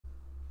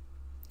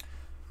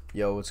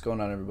Yo, what's going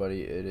on,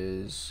 everybody? It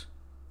is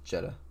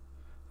Jetta.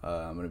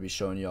 I'm going to be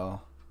showing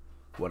y'all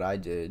what I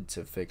did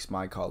to fix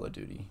my Call of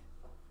Duty.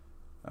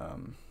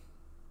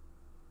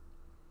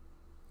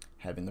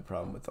 Having the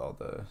problem with all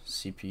the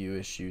CPU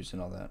issues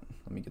and all that.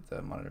 Let me get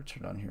the monitor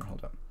turned on here.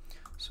 Hold up.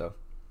 So,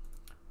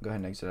 go ahead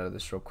and exit out of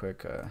this real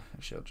quick.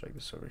 Actually, I'll drag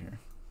this over here.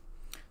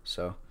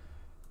 So,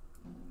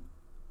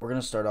 we're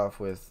going to start off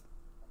with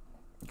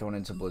going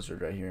into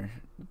Blizzard right here,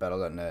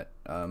 battle.net.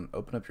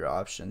 Open up your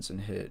options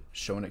and hit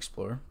Show and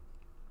Explore.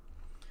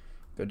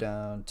 Go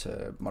down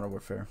to Modern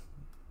Warfare.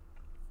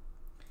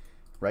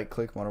 Right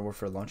click Modern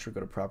Warfare Launcher, go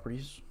to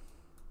Properties,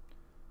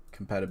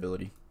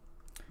 Compatibility.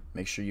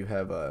 Make sure you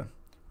have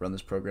run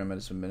this program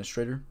as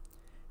administrator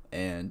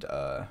and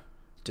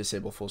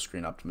disable full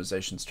screen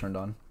optimizations turned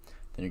on.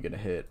 Then you're going to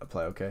hit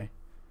Apply OK.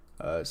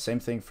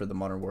 Same thing for the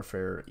Modern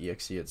Warfare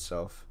EXE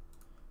itself.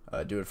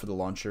 Do it for the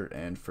launcher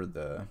and for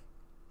the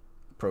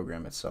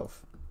program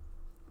itself.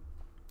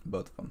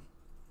 Both of them.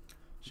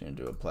 So you're going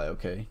to do Apply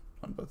OK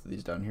on both of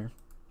these down here.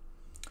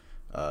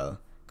 Go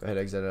ahead,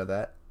 exit out of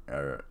that.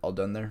 All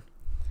done there.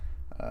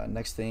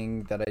 Next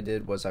thing that I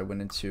did was I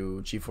went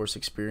into GeForce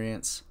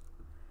Experience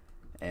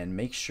and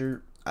make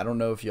sure, I don't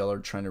know if y'all are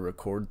trying to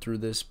record through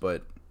this,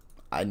 but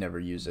I never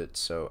use it,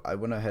 so I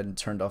went ahead and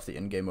turned off the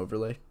in-game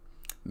overlay.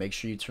 Make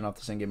sure you turn off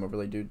this in-game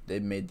overlay, dude.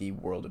 It made the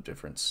world of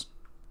difference.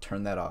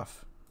 Turn that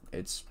off.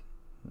 It's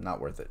not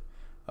worth it.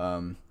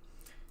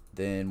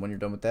 Then when you're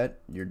done with that,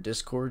 your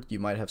Discord, you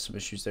might have some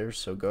issues there,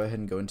 so go ahead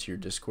and go into your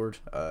Discord.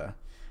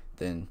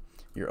 Then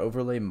your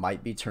overlay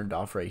might be turned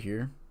off right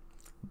here,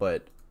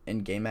 but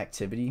in game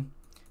activity,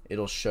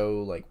 it'll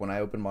show, like when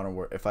I open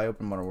if I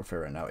open Modern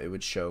Warfare right now, it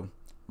would show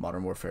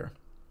Modern Warfare.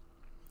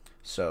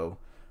 So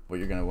what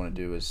you're gonna want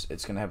to do is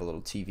it's gonna have a little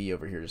TV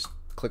over here. Just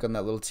click on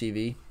that little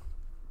TV.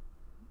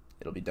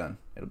 It'll be done.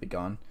 It'll be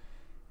gone,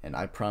 and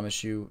I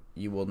promise you,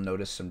 you will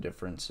notice some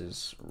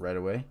differences right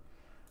away.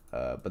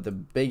 But the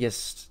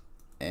biggest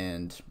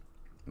and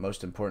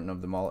most important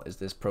of them all is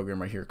this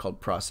program right here called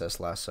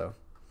Process Lasso.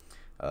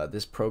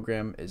 This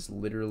program is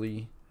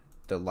literally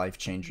the life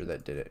changer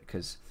that did it,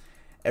 because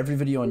every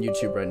video on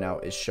YouTube right now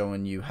is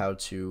showing you how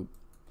to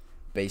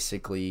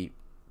basically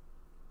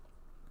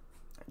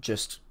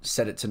just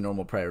set it to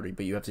normal priority,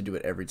 but you have to do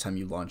it every time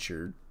you launch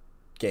your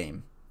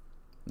game.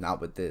 Not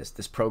with this.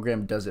 This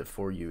program does it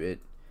for you.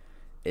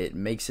 It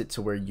makes it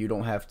to where you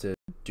don't have to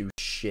do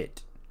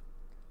shit.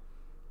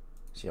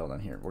 See, hold on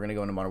here. We're gonna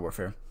go into Modern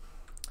Warfare.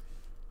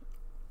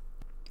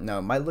 Now,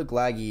 it might look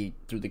laggy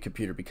through the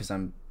computer because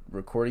I'm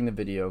recording the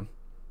video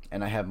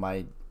and I have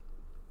my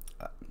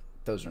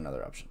those are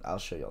another option. I'll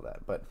show you all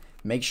that, but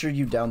make sure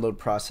you download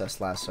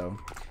Process Lasso,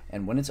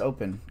 and when it's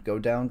open, go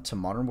down to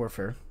Modern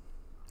Warfare.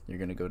 You're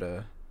gonna go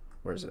to,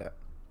 where is it at?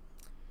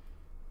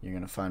 You're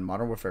gonna find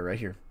Modern Warfare right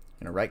here.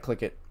 You're gonna right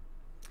click it.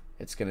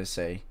 It's gonna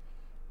say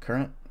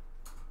current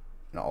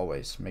and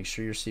always. Make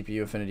sure your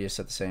CPU affinity is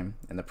set the same,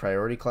 and the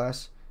priority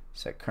class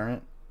set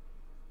current.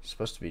 It's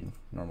supposed to be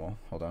normal.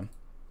 Hold on,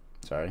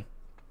 sorry.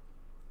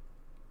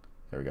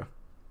 There we go.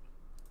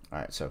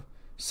 Alright, so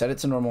set it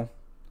to normal.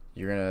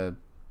 You're gonna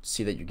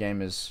see that your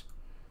game is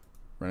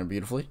running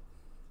beautifully.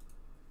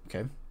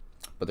 Okay,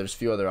 but there's a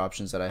few other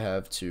options that I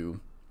have to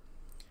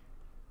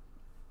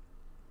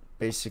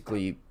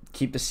basically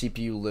keep the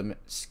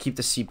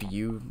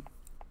CPU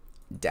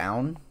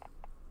down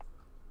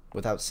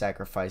without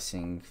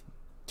sacrificing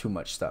too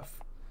much stuff.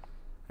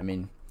 I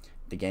mean,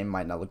 the game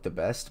might not look the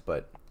best,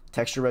 but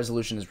texture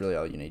resolution is really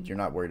all you need. You're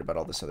not worried about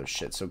all this other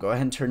shit. So go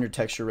ahead and turn your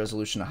texture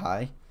resolution to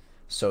high,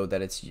 so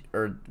that it's,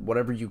 or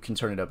whatever you can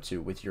turn it up to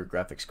with your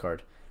graphics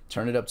card.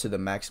 Turn it up to the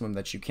maximum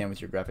that you can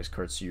with your graphics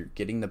card, so you're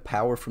getting the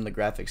power from the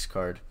graphics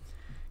card,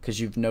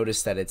 because you've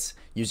noticed that it's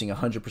using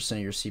 100% of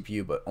your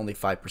CPU but only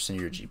 5%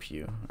 of your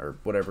GPU, or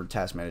whatever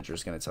task manager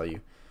is going to tell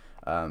you.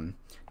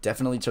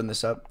 Definitely turn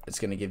this up. It's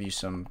going to give you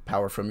some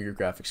power from your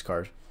graphics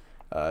card.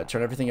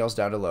 Turn everything else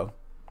down to low.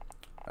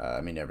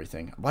 I mean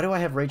everything. Why do I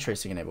have ray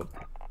tracing enabled?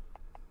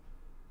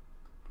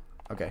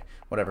 Okay,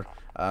 whatever.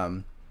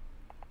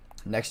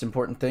 Next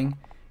important thing,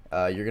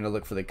 you're going to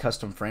look for the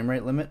custom frame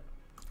rate limit.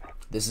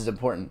 This is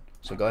important,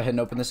 so go ahead and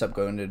open this up,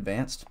 go into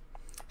advanced.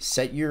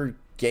 Set your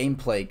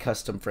gameplay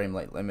custom frame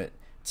rate limit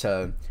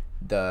to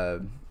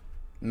the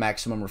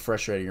maximum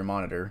refresh rate of your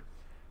monitor.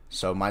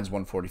 So mine's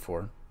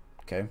 144.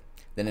 Okay,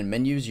 then in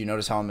menus, you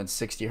notice how I'm at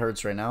 60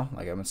 hertz right now,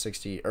 like I'm at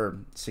 60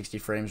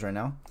 frames right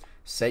now.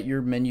 Set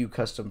your menu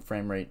custom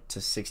frame rate to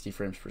 60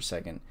 frames per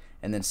second,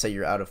 and then set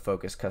your out of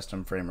focus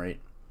custom frame rate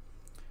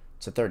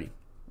to 30.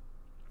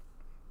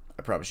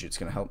 I promise you it's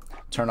gonna help.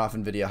 Turn off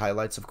NVIDIA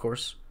highlights, of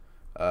course.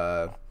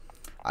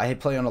 I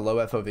play on a low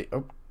FOV.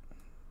 Oh,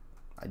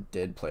 I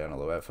did play on a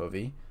low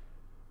FOV.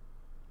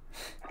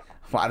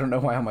 Well, I don't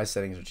know why all my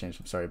settings are changed.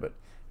 I'm sorry, but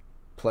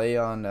play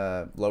on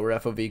lower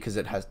FOV because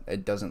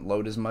it doesn't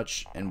load as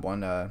much in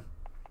one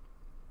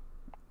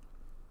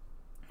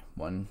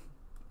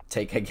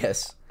take, I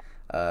guess.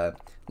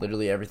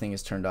 Literally everything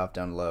is turned off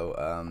down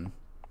low.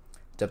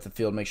 Depth of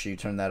field, make sure you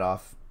turn that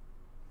off.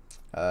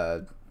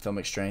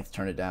 Filmic strength,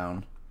 turn it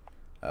down.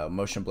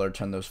 Motion blur,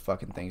 turn those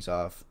fucking things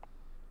off.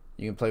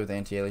 You can play with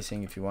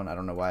anti-aliasing if you want. I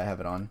don't know why I have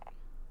it on,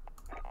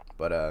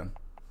 but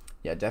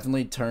yeah,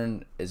 definitely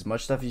turn as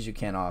much stuff as you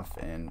can off.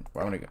 And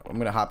I'm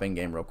gonna hop in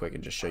game real quick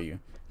and just show you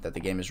that the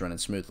game is running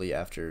smoothly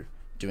after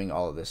doing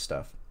all of this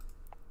stuff.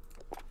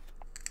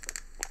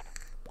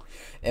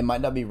 It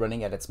might not be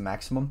running at its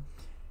maximum,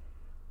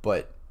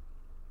 but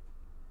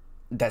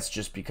that's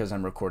just because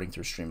I'm recording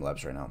through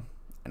Streamlabs right now,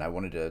 and I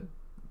wanted to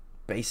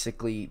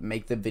basically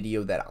make the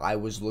video that I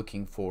was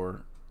looking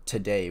for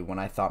today when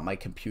I thought my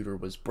computer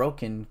was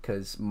broken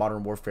because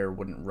Modern Warfare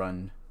wouldn't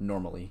run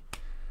normally.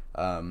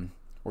 We're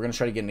gonna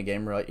try to get in a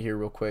game right here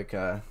real quick.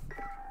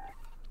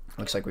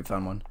 Looks like we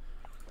found one,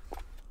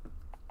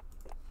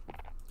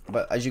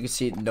 but as you can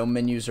see, no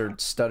menus are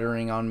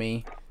stuttering on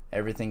me.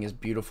 Everything is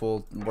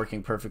beautiful,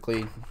 working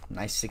perfectly.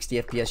 Nice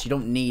 60 FPS. You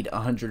don't need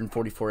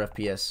 144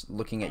 FPS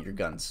looking at your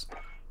guns.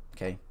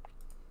 Okay?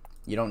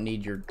 You don't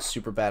need your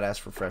super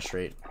badass refresh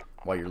rate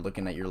while you're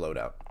looking at your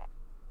loadout.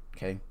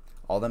 Okay?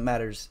 All that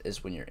matters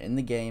is when you're in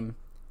the game,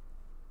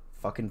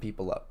 fucking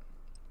people up.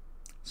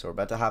 So we're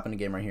about to hop in a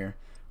game right here.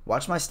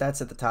 Watch my stats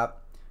at the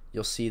top.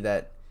 You'll see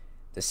that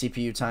the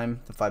CPU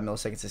time, the 5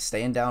 milliseconds, is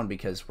staying down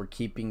because we're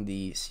keeping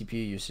the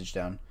CPU usage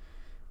down.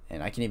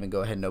 And I can even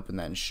go ahead and open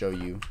that and show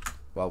you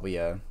while we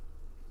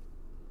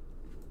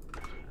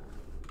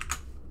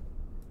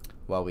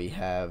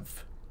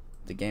have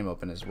the game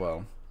open as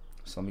well.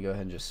 So let me go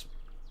ahead and just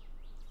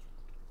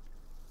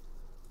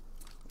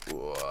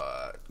go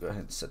ahead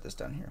and set this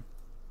down here.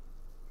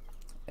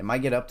 It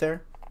might get up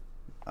there.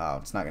 Oh,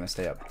 it's not gonna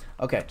stay up.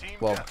 Okay,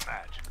 well,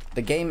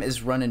 the game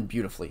is running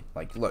beautifully.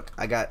 Like, look,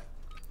 I got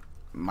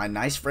my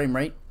nice frame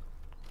rate.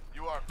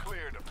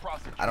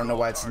 I don't know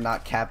why it's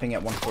not capping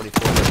at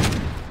 144,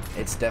 but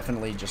it's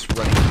definitely just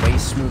running way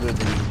smoother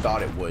than you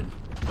thought it would.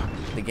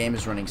 The game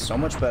is running so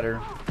much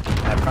better.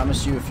 I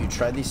promise you, if you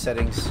try these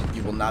settings,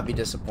 you will not be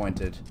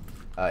disappointed.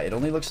 It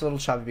only looks a little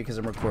choppy because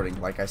I'm recording,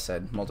 like I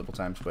said multiple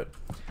times, but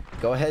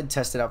go ahead,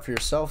 test it out for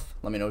yourself.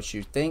 Let me know what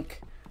you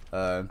think.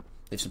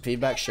 Leave some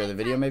feedback, share the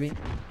video maybe.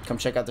 Come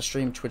check out the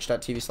stream,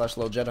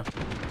 twitch.tv/LilJetta.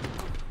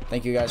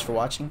 Thank you guys for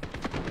watching.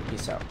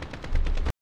 Peace out.